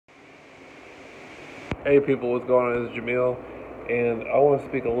Hey people, what's going on? This is Jameel, and I want to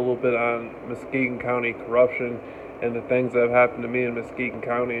speak a little bit on Muskegon County corruption and the things that have happened to me in Muskegon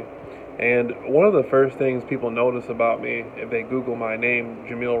County. And one of the first things people notice about me if they Google my name,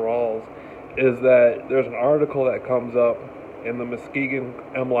 Jameel Rawls, is that there's an article that comes up in the Muskegon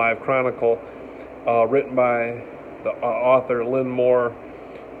M Live Chronicle, written by the author Lynn Moore,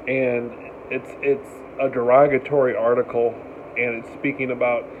 and it's a derogatory article, and it's speaking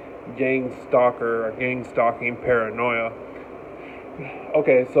about gang stalker or gang stalking paranoia.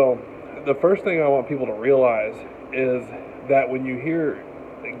 Okay, so the first thing I want people to realize is that when you hear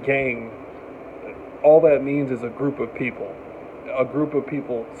gang, all that means is a group of people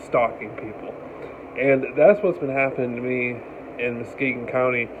stalking people. And that's what's been happening to me in Muskegon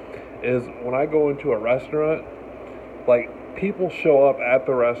County is when I go into a restaurant, like people show up at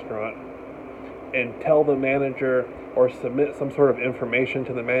the restaurant and tell the manager or submit some sort of information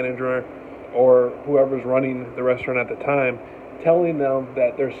to the manager or whoever's running the restaurant at the time, telling them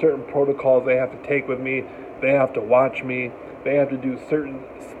that there's certain protocols they have to take with me, they have to watch me, they have to do certain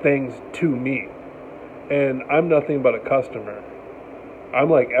things to me. And I'm nothing but a customer. I'm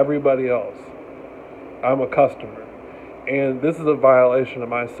like everybody else. I'm a customer. And this is a violation of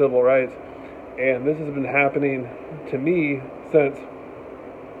my civil rights. And this has been happening to me since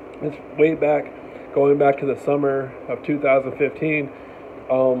it's way back, going back to the summer of 2015.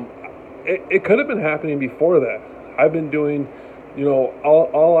 It could have been happening before that. I've been doing,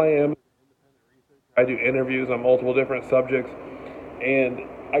 all I am, I do interviews on multiple different subjects, and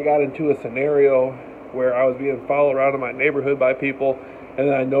I got into a scenario where I was being followed around in my neighborhood by people, and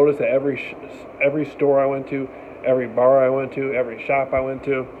then I noticed that every store I went to, every bar I went to, every shop I went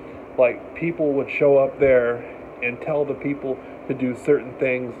to, like people would show up there and tell the people to do certain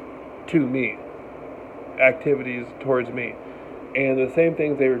things to me, activities towards me. And the same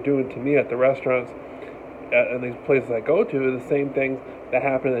things they were doing to me at the restaurants and these places I go to are the same things that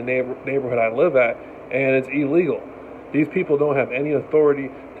happen in the neighborhood I live at, and it's illegal. These people don't have any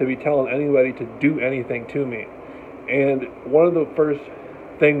authority to be telling anybody to do anything to me. And one of the first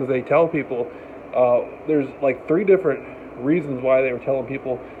things they tell people, there's like three different reasons why they were telling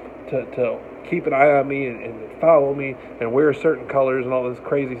people to keep an eye on me and follow me and wear certain colors and all this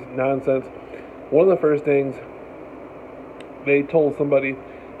crazy nonsense. One of the first things they told somebody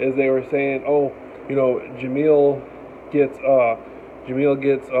is they were saying, "Oh, Jameel gets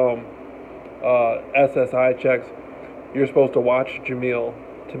SSI checks. You're supposed to watch Jameel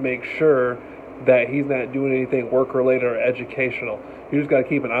to make sure that he's not doing anything work related or educational. You just got to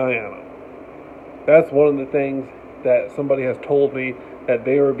keep an eye on him." That's one of the things that somebody has told me that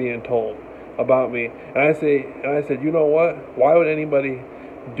they were being told about me. And I said, you know what? Why would anybody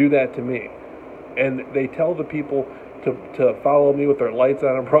do that to me? And they tell the people to follow me with their lights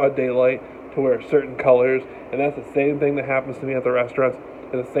on in broad daylight, to wear certain colors, and that's the same thing that happens to me at the restaurants,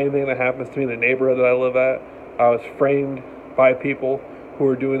 and the same thing that happens to me in the neighborhood that I live at. I was framed by people who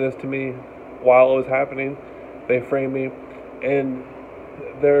were doing this to me while it was happening. They framed me, and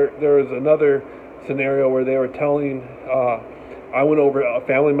there was another scenario where they were telling, I went over a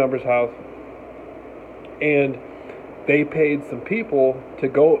family member's house, and they paid some people to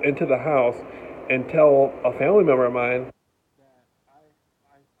go into the house and tell a family member of mine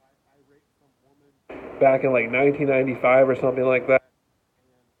back in like 1995 or something like that.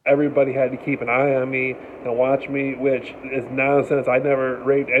 Everybody had to keep an eye on me and watch me, which is nonsense. I never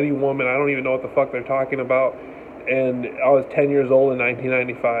raped any woman. I don't even know what the fuck they're talking about. And I was 10 years old in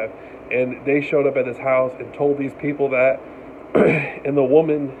 1995. And they showed up at this house and told these people that. And the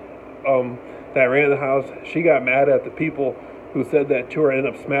woman that ran the house, she got mad at the people who said that to her,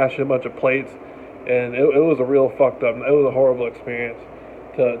 ended up smashing a bunch of plates. And it was a real fucked up, it was a horrible experience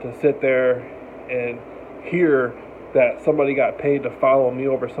to sit there and hear that somebody got paid to follow me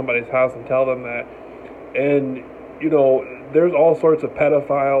over somebody's house and tell them that. And, there's all sorts of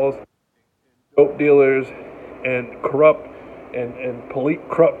pedophiles, dope dealers, and corrupt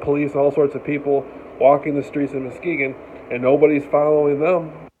police, all sorts of people walking the streets of Muskegon, and nobody's following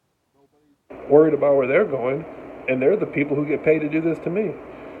them, worried about where they're going, and they're the people who get paid to do this to me.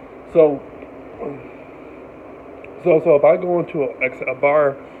 So if I go into a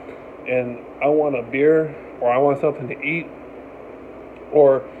bar and I want a beer, or I want something to eat,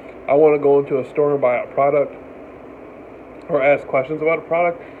 or I want to go into a store and buy a product, or ask questions about a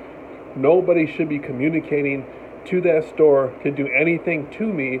product, nobody should be communicating to that store to do anything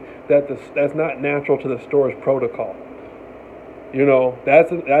to me that's not natural to the store's protocol.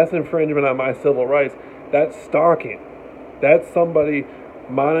 That's infringement on my civil rights. That's stalking. That's somebody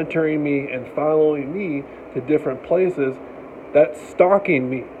monitoring me and following me to different places. That's stalking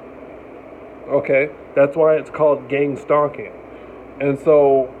me. Okay, that's why it's called gang stalking. And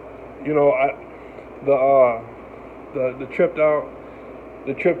so, you know, the uh, the tripped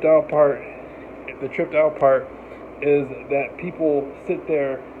out part, the tripped out part is that people sit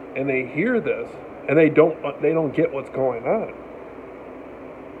there and they hear this and they don't get what's going on.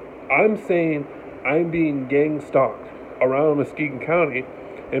 I'm saying I'm being gang stalked around Muskegon County,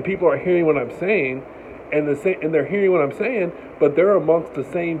 and people are hearing what I'm saying, and they're hearing what I'm saying, but they're amongst the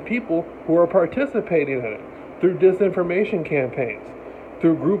same people who are participating in it through disinformation campaigns,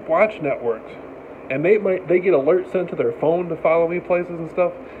 through group watch networks, and they get alerts sent to their phone to follow me places and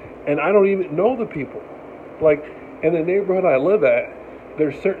stuff, and I don't even know the people. Like in the neighborhood I live at,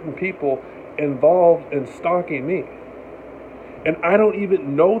 there's certain people involved in stalking me, and I don't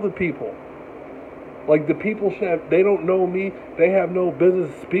even know the people. Like the people they don't know me. They have no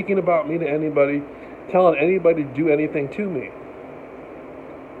business speaking about me to anybody, telling anybody to do anything to me.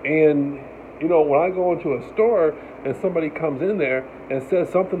 And you know, when I go into a store and somebody comes in there and says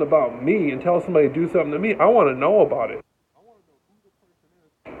something about me and tells somebody to do something to me, I want to know about it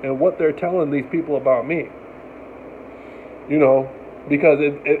and what they're telling these people about me. You know, because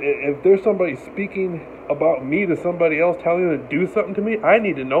if there's somebody speaking about me to somebody else, telling them to do something to me, I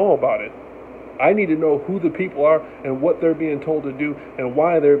need to know about it. I need to know who the people are and what they're being told to do and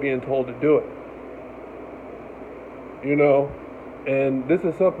why they're being told to do it. You know, and this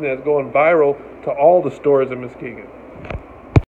is something that's going viral to all the stores in Muskegon.